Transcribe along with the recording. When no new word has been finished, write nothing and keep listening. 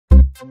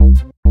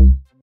What's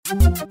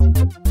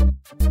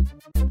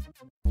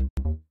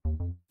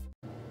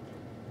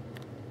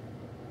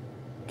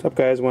up,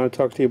 guys? I want to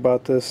talk to you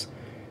about this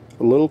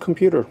little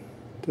computer,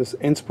 this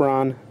Dell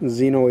Zino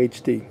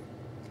HD.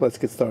 Let's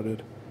get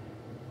started.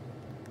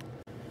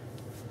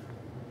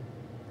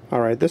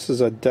 Alright, this is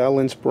a Dell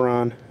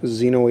Zino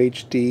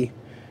HD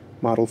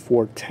Model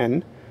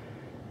 410,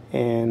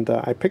 and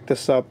I picked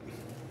this up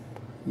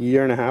a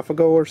year and a half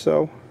ago or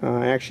so.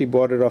 I actually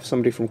bought it off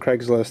somebody from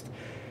Craigslist,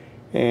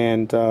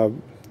 and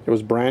it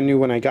was brand new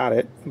when I got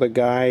it. The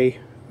guy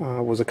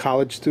was a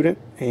college student,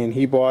 and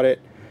he bought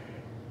it,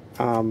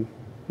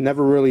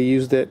 never really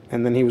used it,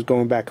 and then he was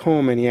going back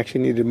home, and he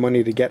actually needed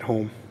money to get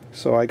home.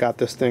 So I got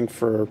this thing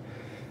for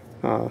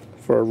a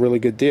really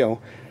good deal.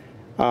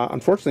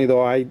 Unfortunately,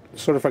 though, I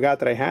sort of forgot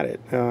that I had it.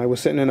 I was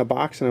sitting in a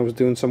box, and I was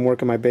doing some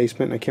work in my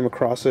basement, and I came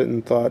across it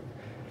and thought,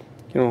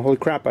 you know, holy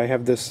crap, I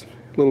have this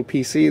little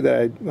PC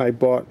that I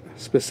bought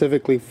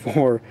specifically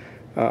for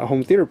a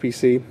home theater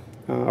PC,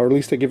 or at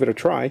least to give it a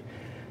try,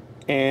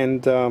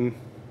 and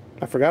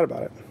I forgot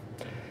about it.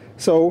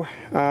 So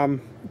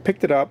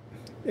picked it up,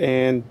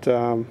 and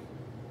you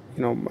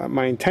know,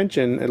 my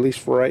intention, at least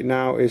for right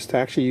now, is to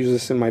actually use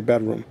this in my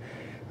bedroom.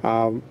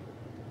 You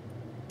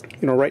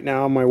know, right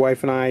now my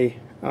wife and I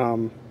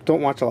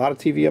don't watch a lot of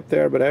TV up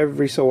there, but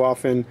every so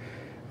often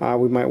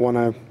we might want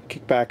to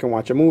kick back and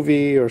watch a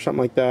movie or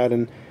something like that,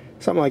 and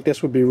something like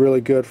this would be really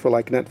good for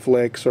like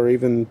Netflix, or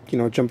even, you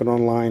know, jumping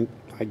online,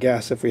 I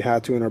guess, if we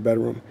had to, in our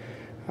bedroom.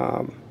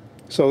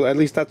 So at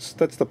least that's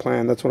the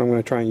plan. That's what I'm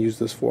going to try and use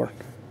this for.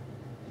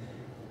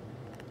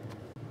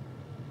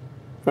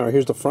 Alright,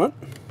 here's the front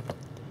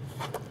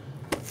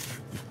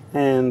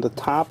and the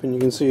top, and you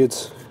can see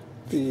it's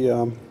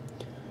the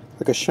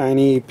like a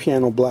shiny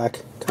piano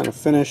black kind of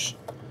finish.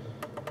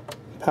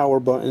 Power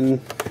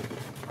button,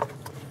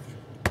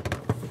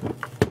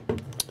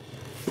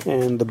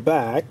 and the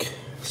back.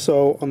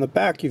 So on the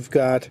back you've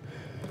got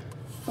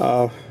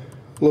a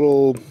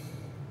little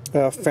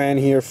fan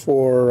here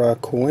for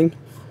cooling.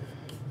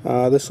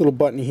 This little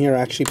button here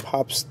actually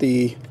pops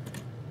the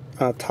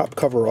top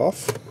cover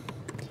off.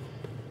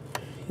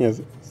 You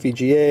have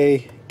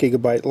VGA,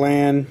 Gigabyte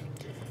LAN,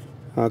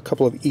 a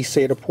couple of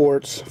eSATA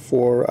ports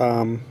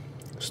for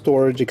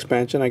storage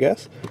expansion, I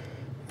guess.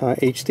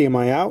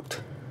 HDMI out.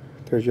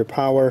 There's your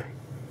power,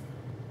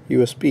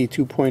 USB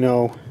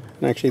 2.0,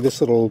 and actually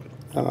this little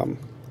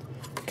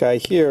guy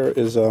here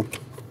is a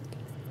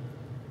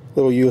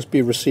little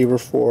USB receiver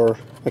for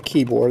a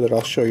keyboard that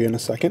I'll show you in a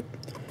second.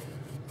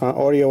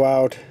 Audio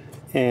out,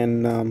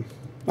 and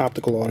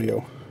optical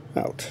audio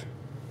out.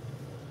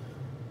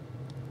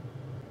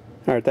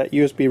 Alright, that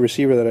USB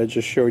receiver that I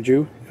just showed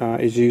you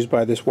is used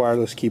by this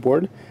wireless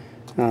keyboard.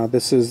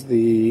 This is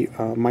the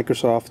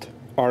Microsoft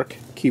Arc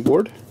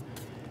keyboard,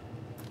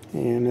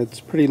 and it's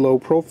pretty low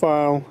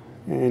profile,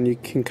 and you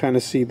can kind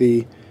of see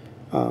the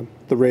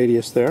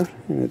radius there,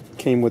 and it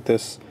came with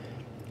this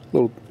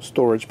little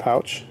storage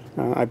pouch.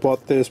 I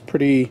bought this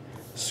pretty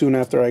soon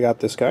after I got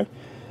this guy.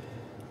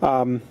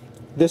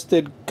 This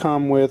did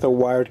come with a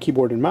wired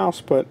keyboard and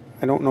mouse, but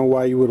I don't know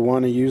why you would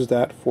want to use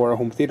that for a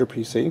home theater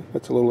PC.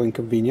 That's a little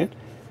inconvenient.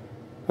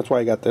 That's why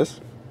I got this.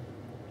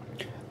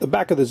 The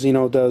back of the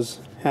Zino does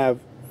have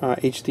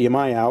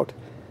HDMI out,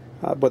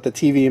 but the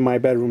TV in my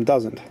bedroom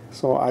doesn't.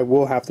 So I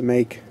will have to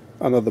make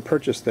another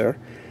purchase there.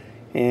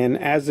 And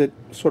as it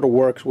sort of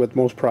works with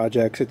most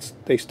projects,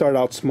 they start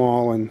out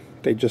small and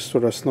they just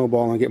sort of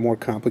snowball and get more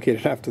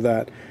complicated after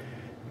that.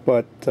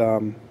 But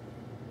you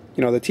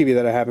know, the TV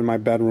that I have in my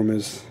bedroom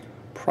is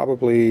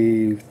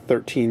probably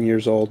 13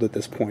 years old at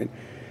this point.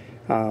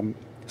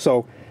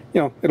 So,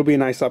 you know, it'll be a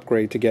nice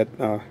upgrade to get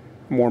a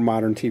more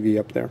modern TV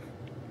up there.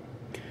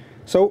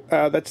 So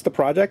that's the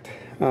project.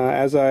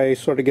 As I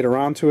sort of get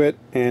around to it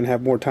and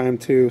have more time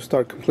to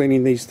start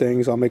completing these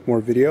things, I'll make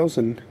more videos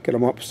and get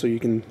them up so you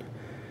can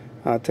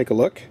take a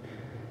look.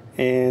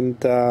 And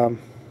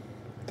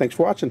thanks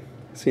for watching.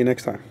 See you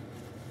next time.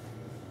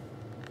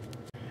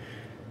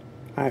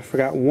 I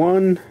forgot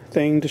one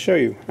thing to show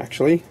you,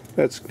 actually,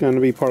 that's going to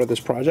be part of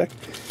this project.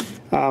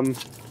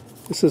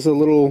 This is a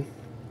little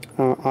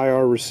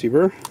IR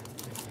receiver,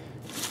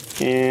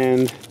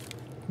 and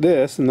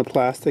this in the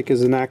plastic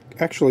is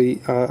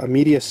actually a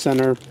media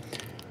center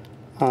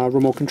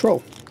remote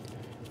control.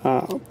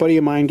 A buddy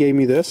of mine gave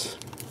me this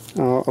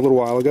a little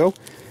while ago,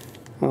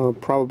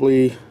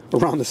 probably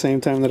around the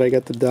same time that I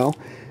got the Dell.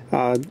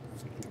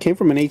 Came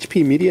from an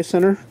HP Media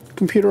Center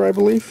computer, I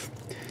believe,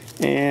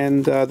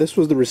 and this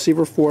was the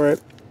receiver for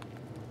it.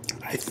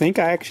 I think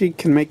I actually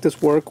can make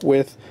this work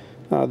with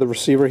the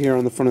receiver here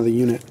on the front of the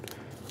unit.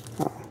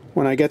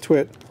 When I get to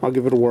it, I'll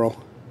give it a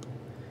whirl.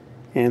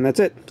 And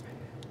that's it.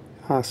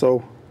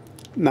 So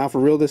now for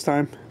real this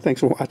time.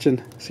 Thanks for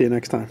watching. See you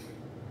next time.